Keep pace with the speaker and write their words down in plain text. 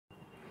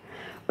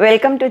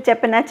Welcome to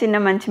Cheppana, Chinna,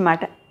 Manchi,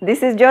 Maata.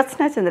 This is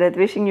Chandra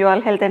wishing you all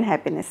health and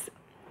happiness.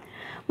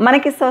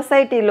 మనకి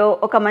సొసైటీలో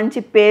ఒక మంచి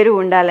పేరు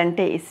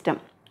ఉండాలంటే ఇష్టం,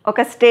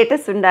 ఒక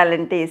స్టేటస్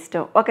ఉండాలంటే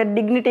ఇష్టం, ఒక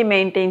డిగ్నిటీ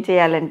మెయింటైన్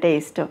చేయాలంటే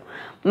ఇష్టం.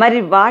 మరి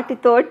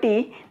వాటితోటి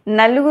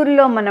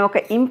నలుగురిలో మనం ఒక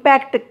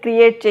ఇంపాక్ట్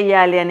క్రియేట్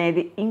చేయాలి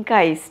అనేది ఇంకా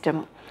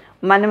ఇష్టము.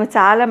 మనము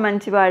చాలా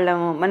మంచి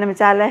వాళ్ళము, మనము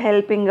చాలా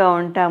హెల్పింగ్గా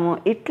ఉంటాము,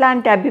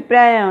 ఇట్లాంటి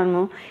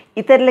అభిప్రాయము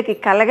ఇతరులకి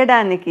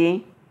కలగడానికి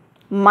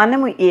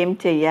మనము ఏం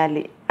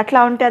చెయ్యాలి? అట్లా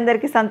ఉంటే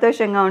అందరికీ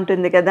సంతోషంగా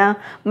ఉంటుంది కదా.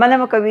 మనం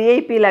ఒక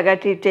విఐపి లాగా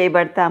ట్రీట్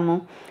చేయబడతాము,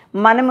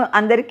 మనము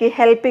అందరికీ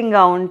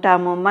హెల్పింగ్గా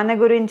ఉంటాము, మన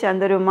గురించి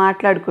అందరూ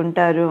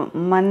మాట్లాడుకుంటారు,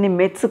 మనని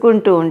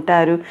మెచ్చుకుంటూ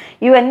ఉంటారు.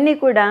 ఇవన్నీ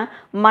కూడా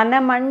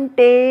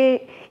మనమంటే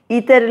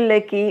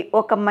ఇతరులకి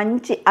ఒక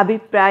మంచి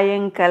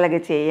అభిప్రాయం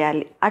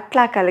కలగచేయాలి.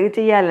 అట్లా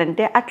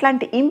కలగచేయాలంటే,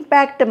 అట్లాంటి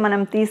ఇంపాక్ట్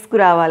మనం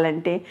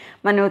తీసుకురావాలంటే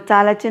మనం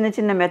చాలా చిన్న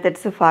చిన్న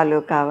మెథడ్స్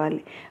ఫాలో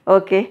కావాలి.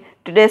 Okay,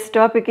 today's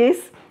topic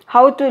is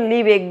how to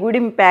leave a good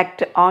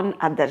impact on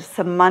others.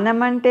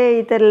 మనమంటే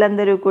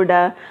ఇతరులందరూ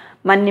కూడా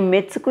మనని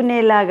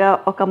మెచ్చుకునేలాగా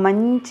ఒక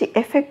మంచి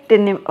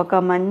ఎఫెక్ట్ని, ఒక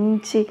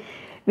మంచి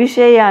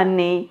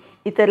విషయాన్ని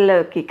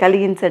ఇతరులకి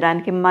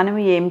కలిగించడానికి మనం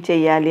ఏం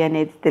చేయాలి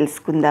అనేది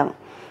తెలుసుకుందాం.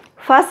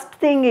 First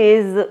thing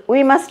is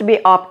we must be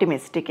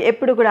optimistic.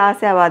 ఎప్పుడు కూడా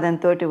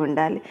ఆశావాదంతో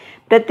ఉండాలి.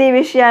 ప్రతి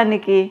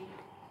విషయానికి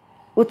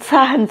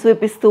ఉత్సాహం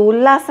చూపిస్తూ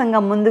ఉల్లాసంగా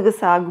ముందుకు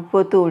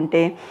సాగిపోతూ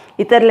ఉంటే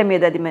ఇతరుల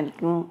మీద అది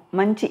మనకు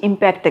మంచి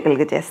ఇంపాక్ట్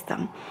కలిగజేస్తాం.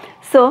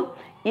 సో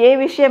ఏ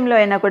విషయంలో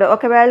అయినా కూడా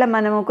ఒకవేళ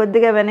మనము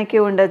కొద్దిగా వెనక్కి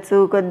ఉండొచ్చు,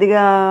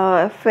 కొద్దిగా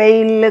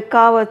ఫెయిల్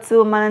కావచ్చు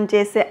మనం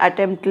చేసే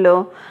అటెంప్ట్లో.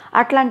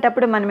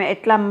 అట్లాంటప్పుడు మనం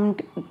ఎట్లా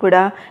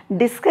కూడా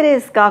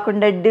డిస్కరేజ్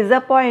కాకుండా,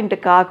 డిసప్పాయింట్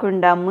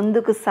కాకుండా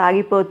ముందుకు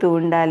సాగిపోతూ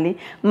ఉండాలి.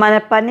 మన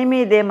పని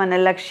మీదే,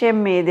 మన లక్ష్యం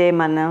మీదే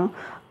మనం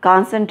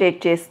కాన్సన్ట్రేట్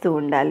చేస్తూ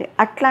ఉండాలి.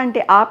 అట్లాంటి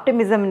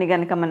ఆప్టిమిజంని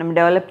కనుక మనం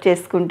డెవలప్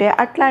చేసుకుంటే,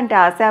 అట్లాంటి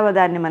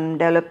ఆశావాదాన్ని మనం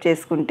డెవలప్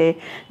చేసుకుంటే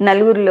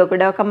నలుగురిలో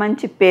కూడా ఒక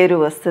మంచి పేరు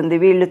వస్తుంది.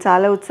 వీళ్ళు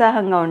చాలా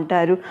ఉత్సాహంగా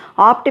ఉంటారు,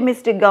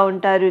 ఆప్టిమిస్టిక్గా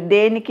ఉంటారు,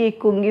 దేనికి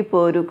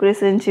కుంగిపోరు,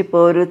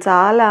 కృషించిపోరు,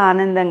 చాలా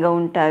ఆనందంగా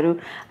ఉంటారు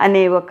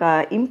అనే ఒక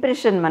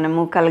ఇంప్రెషన్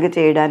మనము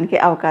కలుగజేయడానికి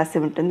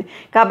అవకాశం ఉంటుంది.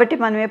 కాబట్టి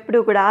మనం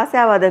ఎప్పుడూ కూడా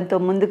ఆశావాదంతో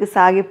ముందుకు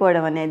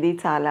సాగిపోవడం అనేది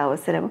చాలా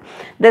అవసరం.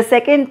 The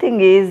second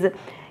thing is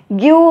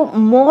give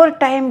more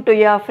time to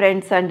your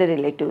friends and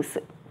relatives.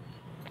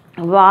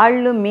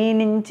 వాళ్ళు మీ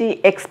నుంచి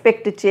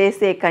ఎక్స్పెక్ట్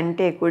చేసే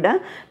కంటే కూడా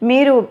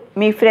మీరు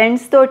మీ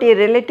ఫ్రెండ్స్ తోటి,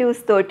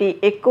 రిలేటివ్స్ తోటి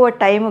ఎక్కువ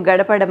టైం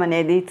గడపడం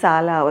అనేది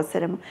చాలా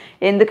అవసరం.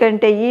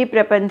 ఎందుకంటే ఈ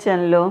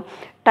ప్రపంచంలో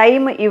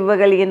టైం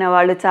ఇవ్వగలిగిన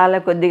వాళ్ళు చాలా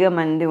కొద్దిగా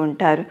మంది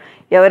ఉంటారు.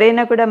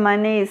 ఎవరైనా కూడా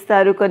మనీ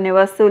ఇస్తారు, కొన్ని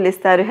వస్తువులు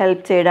ఇస్తారు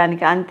హెల్ప్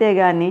చేయడానికి,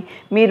 అంతేగాని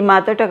మీరు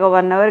మాతోటి ఒక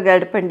 1 hour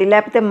గడపండి,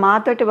 లేకపోతే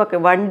మాతోటి ఒక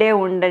 1 day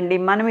ఉండండి,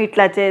 మనం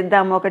ఇట్లా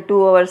చేద్దాం ఒక 2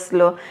 hours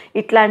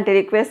ఇట్లాంటి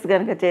రిక్వెస్ట్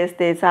కనుక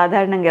చేస్తే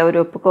సాధారణంగా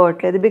ఎవరు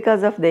ఒప్పుకోవట్లేదు,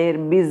 because of their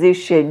busy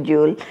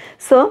schedule.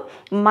 So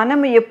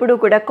మనం ఎప్పుడు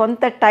కూడా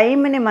కొంత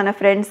టైంని మన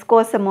ఫ్రెండ్స్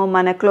కోసము,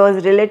 మన క్లోజ్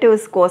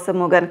రిలేటివ్స్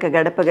కోసము కనుక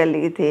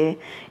గడపగలిగితే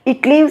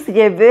it leaves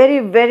a very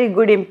very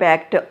good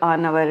impact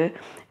on our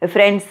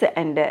friends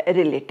and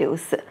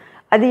relatives.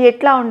 అది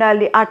ఎట్లా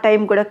ఉండాలి? ఆ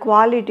టైం కూడా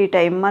క్వాలిటీ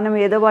టైం. మనం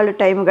ఏదో వాళ్ళు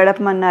టైం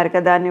గడపమన్నారు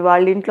కదా అని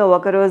వాళ్ళ ఇంట్లో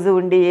ఒకరోజు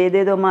ఉండి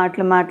ఏదేదో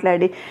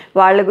మాట్లాడి,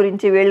 వాళ్ళ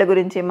గురించి వీళ్ళ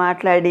గురించి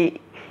మాట్లాడి,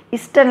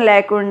 ఇష్టం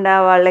లేకుండా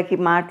వాళ్ళకి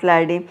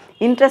మాట్లాడి,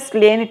 ఇంట్రెస్ట్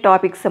లేని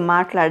టాపిక్స్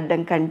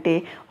మాట్లాడడం కంటే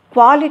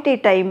క్వాలిటీ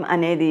టైం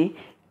అనేది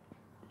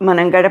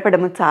మనం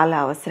గడపడము చాలా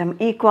అవసరం.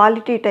 ఈ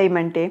క్వాలిటీ టైం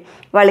అంటే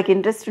వాళ్ళకి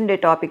ఇంట్రెస్ట్ ఉండే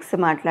టాపిక్స్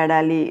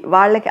మాట్లాడాలి,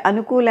 వాళ్ళకి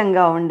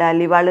అనుకూలంగా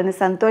ఉండాలి, వాళ్ళని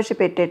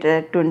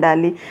సంతోషపెట్టేటట్టు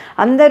ఉండాలి,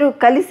 అందరూ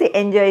కలిసి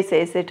ఎంజాయ్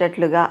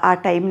చేసేటట్లుగా ఆ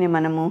టైంని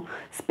మనము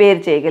స్పేర్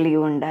చేయగలిగి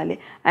ఉండాలి.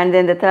 And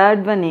then the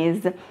third one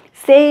is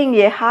saying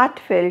A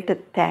heart felt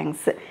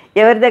thanks.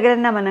 ఎవరి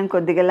దగ్గరన్నా మనం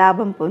కొద్దిగా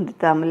లాభం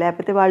పొందుతాము,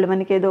 లేకపోతే వాళ్ళు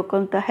మనకి ఏదో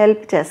కొంత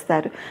హెల్ప్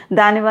చేస్తారు,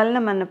 దానివల్ల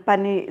మన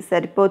పని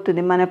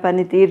సరిపోతుంది, మన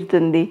పని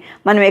తీరుతుంది,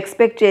 మనం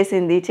ఎక్స్పెక్ట్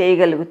చేసింది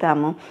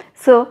చేయగలుగుతాము.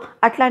 సో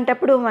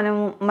అట్లాంటప్పుడు మనం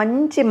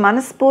మంచి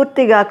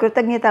మనస్ఫూర్తిగా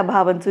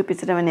కృతజ్ఞతాభావం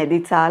చూపించడం అనేది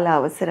చాలా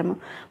అవసరము.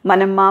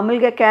 మనం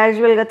మామూలుగా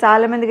క్యాజువల్గా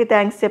చాలామందికి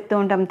థ్యాంక్స్ చెప్తూ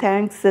ఉంటాం,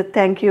 thanks,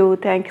 thank you,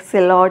 thanks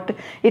a lot,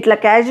 ఇట్లా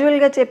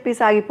క్యాజువల్గా చెప్పి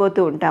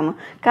సాగిపోతూ ఉంటాము.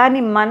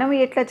 కానీ మనం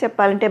ఎట్లా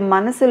చెప్పాలంటే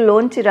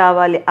మనసులోంచి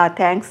రావాలి ఆ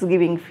థ్యాంక్స్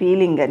గివింగ్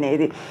ఫీలింగ్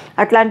అనేది.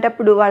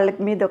 అట్లాంటప్పుడు వాళ్ళ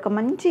మీద ఒక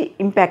మంచి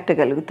ఇంపాక్ట్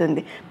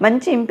కలుగుతుంది,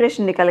 మంచి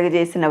ఇంప్రెషన్ని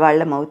కలుగజేసిన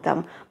వాళ్ళం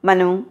అవుతాము.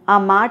 మనం ఆ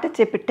మాట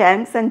చెప్పి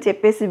థ్యాంక్స్ అని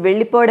చెప్పేసి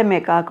వెళ్ళిపోవడమే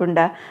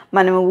కాకుండా,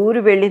 మనం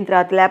ఊరు వెళ్ళిన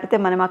తర్వాత, లేకపోతే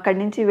మనం అక్కడి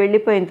నుంచి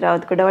వెళ్ళిపోయిన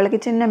తర్వాత కూడా వాళ్ళకి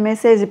చిన్న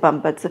మెసేజ్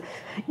పంపచ్చు.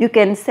 You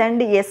can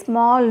send a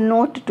small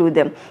note to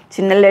them.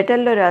 చిన్న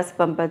లెటర్లో రాసి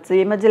పంపచ్చు.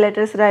 ఈ మధ్య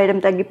లెటర్స్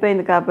రాయడం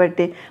తగ్గిపోయింది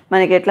కాబట్టి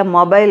మనకి ఎట్లా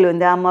మొబైల్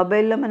ఉంది, ఆ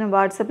మొబైల్లో మనం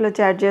వాట్సాప్లో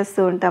చాట్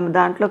చేస్తూ ఉంటాము.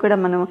 దాంట్లో కూడా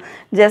మనం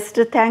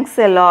just thanks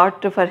a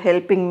lot for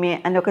helping me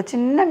అని ఒక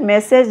చిన్న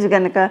మెసేజ్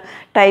కనుక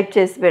టైప్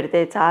చేసి పెడితే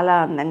చాలా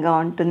అందంగా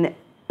ఉంటుంది.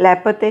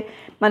 లేకపోతే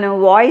మనం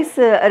వాయిస్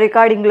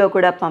రికార్డింగ్లో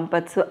కూడా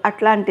పంపచ్చు.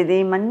 అట్లాంటిది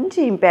మంచి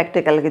impact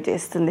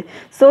కలిగజేస్తుంది.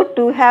 So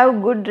to have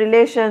good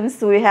relations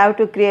we have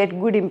to create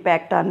good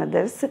impact on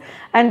others,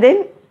 and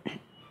then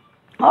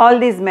all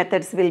these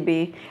methods will be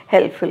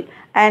helpful.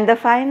 And the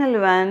final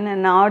one,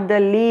 not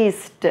the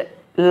least,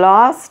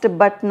 last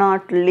but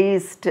not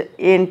least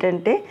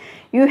ఏంటంటే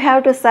you have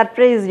to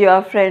surprise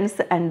your friends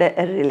and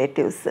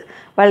relatives.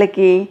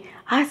 వాళ్ళకి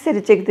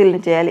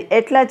ఆశ్చర్యచకితులను చేయాలి.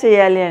 ఎట్లా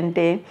చేయాలి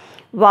అంటే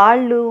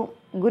వాళ్ళు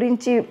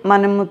గురించి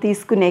మనము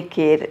తీసుకునే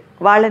కేర్,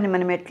 వాళ్ళని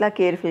మనం ఎట్లా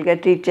కేర్ఫుల్గా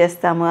ట్రీట్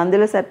చేస్తాము,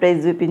 అందులో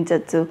సర్ప్రైజ్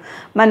చూపించవచ్చు.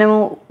 మనము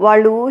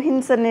వాళ్ళు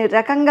ఊహించని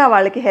రకంగా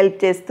వాళ్ళకి హెల్ప్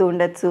చేస్తూ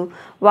ఉండొచ్చు.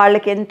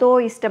 వాళ్ళకి ఎంతో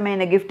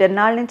ఇష్టమైన గిఫ్ట్,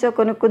 ఎన్నాళ్ళ నుంచో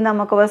కొనుక్కుందాం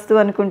ఒక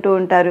వస్తువు అనుకుంటూ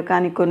ఉంటారు,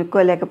 కానీ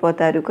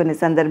కొనుక్కోలేకపోతారు కొన్ని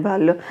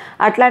సందర్భాల్లో.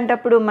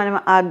 అట్లాంటప్పుడు మనం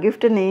ఆ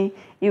గిఫ్ట్ని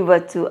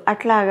ఇవ్వచ్చు.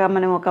 అట్లాగా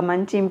మనం ఒక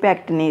మంచి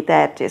ఇంపాక్ట్ని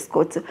తయారు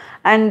చేసుకోవచ్చు.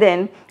 అండ్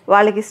దెన్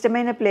వాళ్ళకి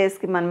ఇష్టమైన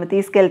ప్లేస్కి మనం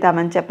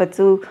తీసుకెళ్తామని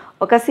చెప్పచ్చు,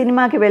 ఒక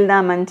సినిమాకి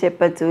వెళ్దామని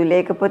చెప్పచ్చు,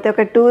 లేకపోతే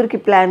ఒక టూర్కి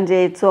ప్లాన్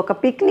చేయొచ్చు, ఒక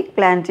పిక్నిక్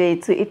ప్లాన్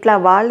చేయొచ్చు. ఇట్లా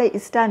వాళ్ళ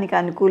ఇష్టానికి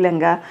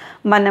అనుకూలంగా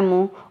మనము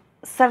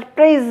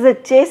సర్ప్రైజ్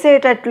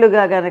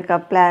చేసేటట్లుగా కనుక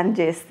ప్లాన్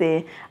చేస్తే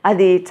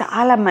అది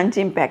చాలా మంచి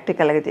ఇంపాక్ట్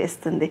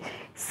కలగజేస్తుంది.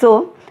 సో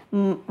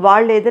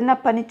వాళ్ళు ఏదైనా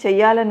పని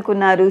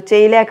చేయాలనుకున్నారు,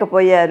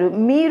 చేయలేకపోయారు,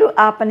 మీరు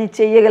ఆ పని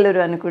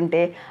చేయగలరు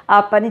అనుకుంటే ఆ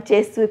పని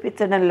చేసి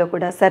చూపించడంలో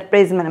కూడా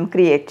సర్ప్రైజ్ మనం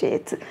క్రియేట్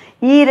చేయొచ్చు.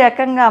 ఈ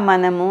రకంగా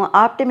మనము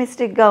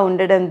ఆప్టిమిస్టిక్గా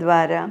ఉండడం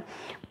ద్వారా,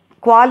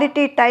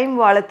 క్వాలిటీ టైం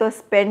వాళ్ళతో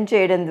స్పెండ్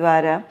చేయడం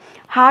ద్వారా,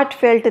 హార్ట్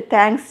ఫెల్ట్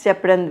థ్యాంక్స్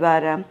చెప్పడం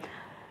ద్వారా,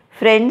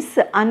 ఫ్రెండ్స్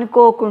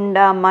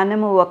అనుకోకుండా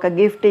మనము ఒక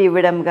గిఫ్ట్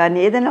ఇవ్వడం కానీ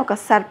ఏదైనా ఒక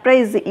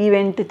సర్ప్రైజ్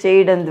ఈవెంట్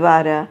చేయడం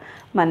ద్వారా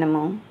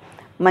మనము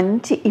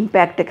మంచి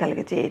impact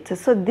కలిగజేయచ్చు.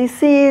 So this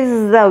is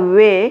the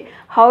way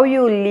how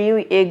you leave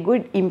a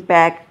good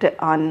impact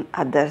on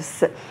others.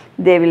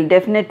 They will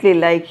definitely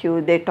like you,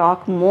 they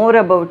talk more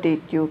about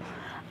it you,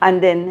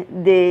 and then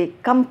they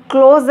come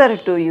closer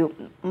to you.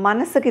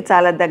 మనసుకి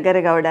చాలా దగ్గర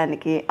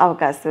కావడానికి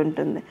అవకాశం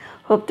ఉంటుంది.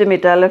 Hope to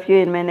meet all of you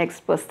in my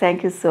next post.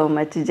 Thank you so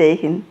much. జై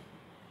హింద్.